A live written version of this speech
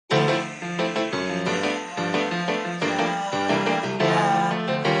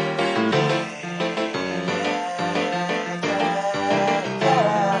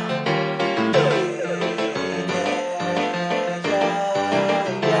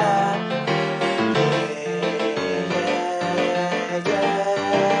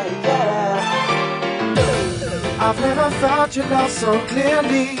I've never felt your love so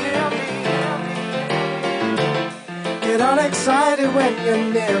clearly. Get all excited when you're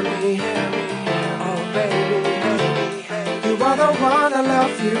near me. Oh baby, you are the one, I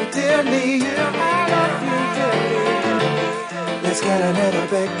love you dearly. I love you dearly. Let's get a little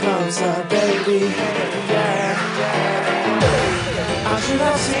bit closer, baby. Yeah. I should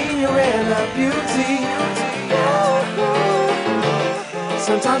have seen your inner beauty.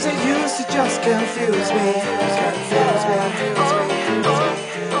 Sometimes it used to just confuse me.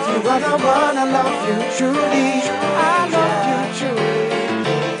 You are the one, I love you truly. I love you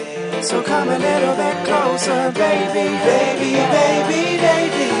truly. So come a little bit closer, baby, baby, baby,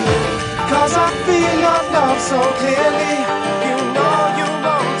 baby. 'Cause I feel your love so clearly. You know you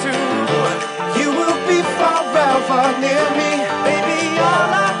want to. You will be forever near me. Baby,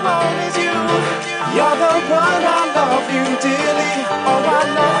 all I want is you. You're the one, I love you dearly. Oh, I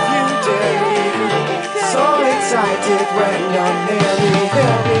love you dearly. So excited when you're near me,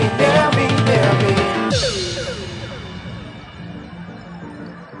 near me, near me, near me.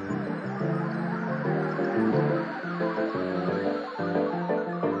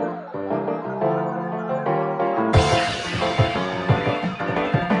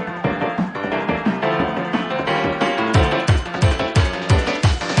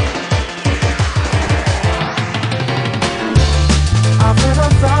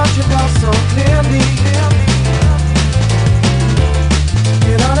 So clearly,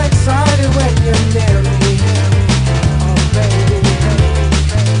 get all excited when you're near me. Oh baby,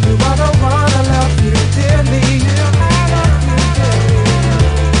 you are the one, I love you dearly. I love you dearly.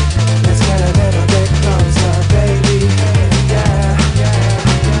 Let's get a little bit closer, baby. Yeah.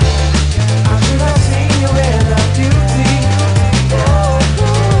 I should have seen you in a beauty.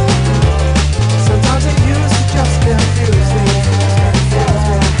 Sometimes it used to just confuse me.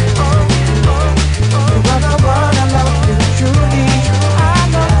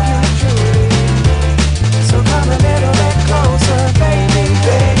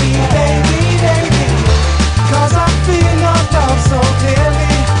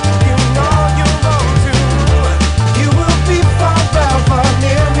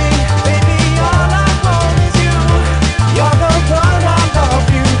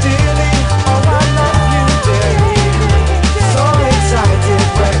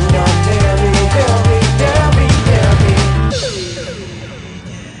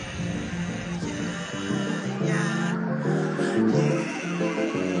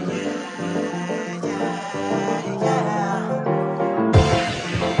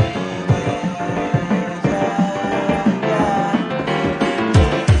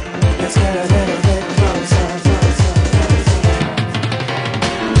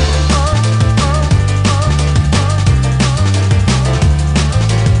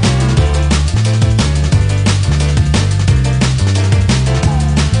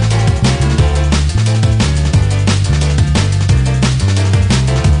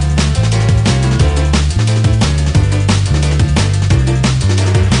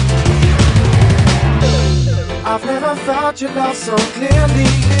 Your love so clearly.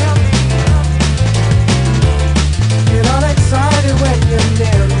 Get all excited when you're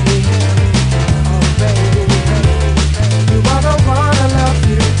near me. Oh baby, you are the one, I love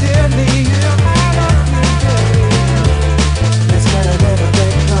you dearly. I love you dearly. Let's get a little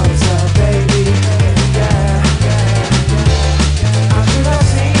bit closer, baby. Yeah. I should have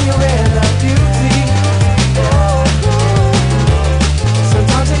seen you in a beauty.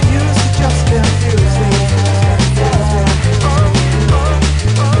 Sometimes it used to just confuse me.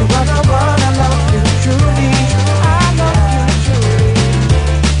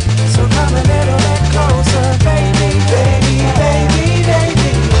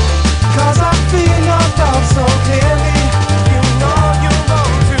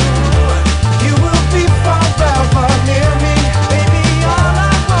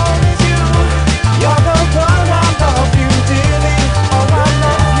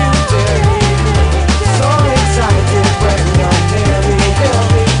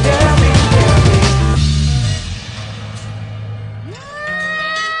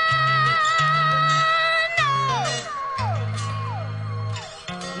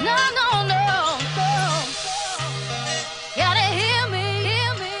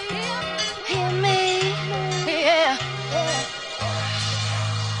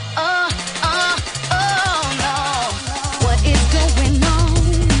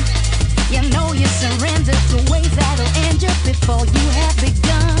 Before you have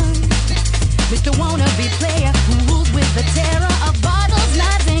begun, Mr. Wannabe player who rules with the terror of bottles,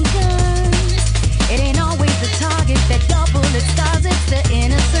 knives, and guns. It ain't always the target that double its stars, it's the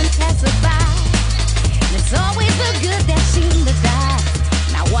innocent passerby. And it's always the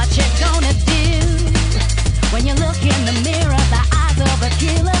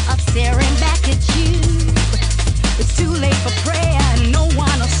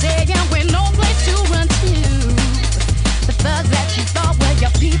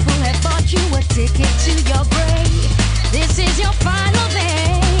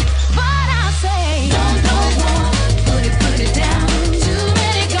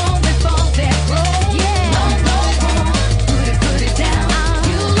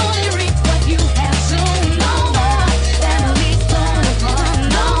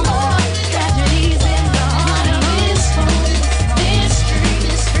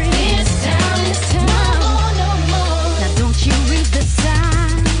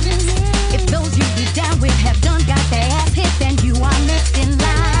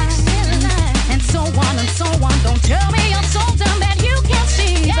Tell me you're so dumb that you can't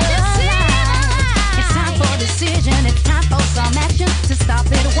see the light. It's time for decision. It's time for some action to stop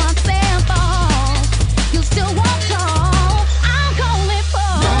it once and for all. You still won't talk. I'm calling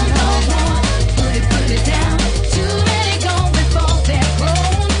for no. Put it down. Too many go before they're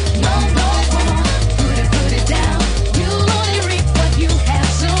grown. No more. Put it down. You'll only reap what you have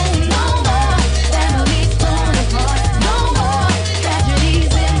sown. No more families torn apart. No more tragedies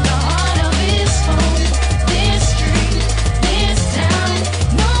in the heart of this home, this street, this town.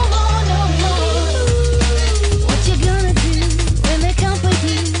 No more. What you gonna do when they come for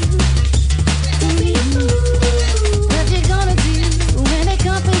you? What you gonna do when they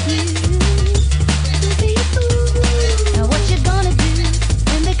come for you? Now what you gonna do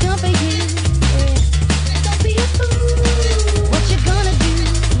when they come for you? Don't be a fool. What you gonna do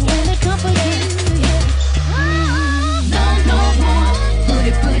when they come for you? No more.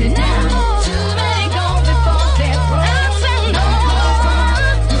 Put it down. Too many go before they're broke. No more.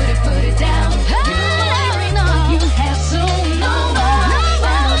 Put it down. You worry not you have soon. No more.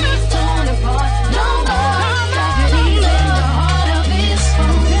 Families torn apart. No more tragedies in the heart of this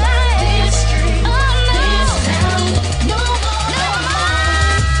home, this street, this town. No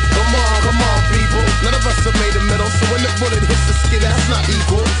more. Come on, people. None of us have made a middle, so when the bullet hits the skin, that's not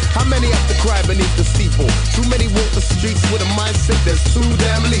equal. How many have to cry beneath the steeple? Too many walk the streets with a mindset that's too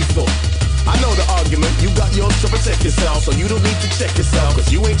damn lethal. I know the argument, you got yours to protect yourself, so you don't need to check yourself,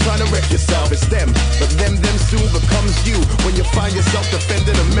 cause you ain't trying to wreck yourself. It's them, but them soon becomes you when you find yourself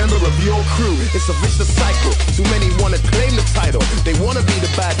defending a member of your crew. It's a vicious cycle, too many wanna claim the title. They wanna be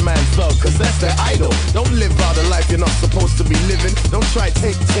the bad man thug, cause that's their idol. Don't live out a life you're not supposed to be living. Don't try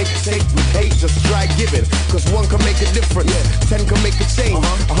take with hate, just try giving, cause one can make a difference, 10 can make a change,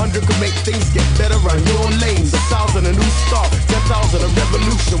 100 can make things get better around your lanes. 1,000 a new start, 10,000 a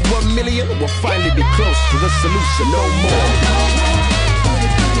revolution, 1 million will finally be close to the solution. No more.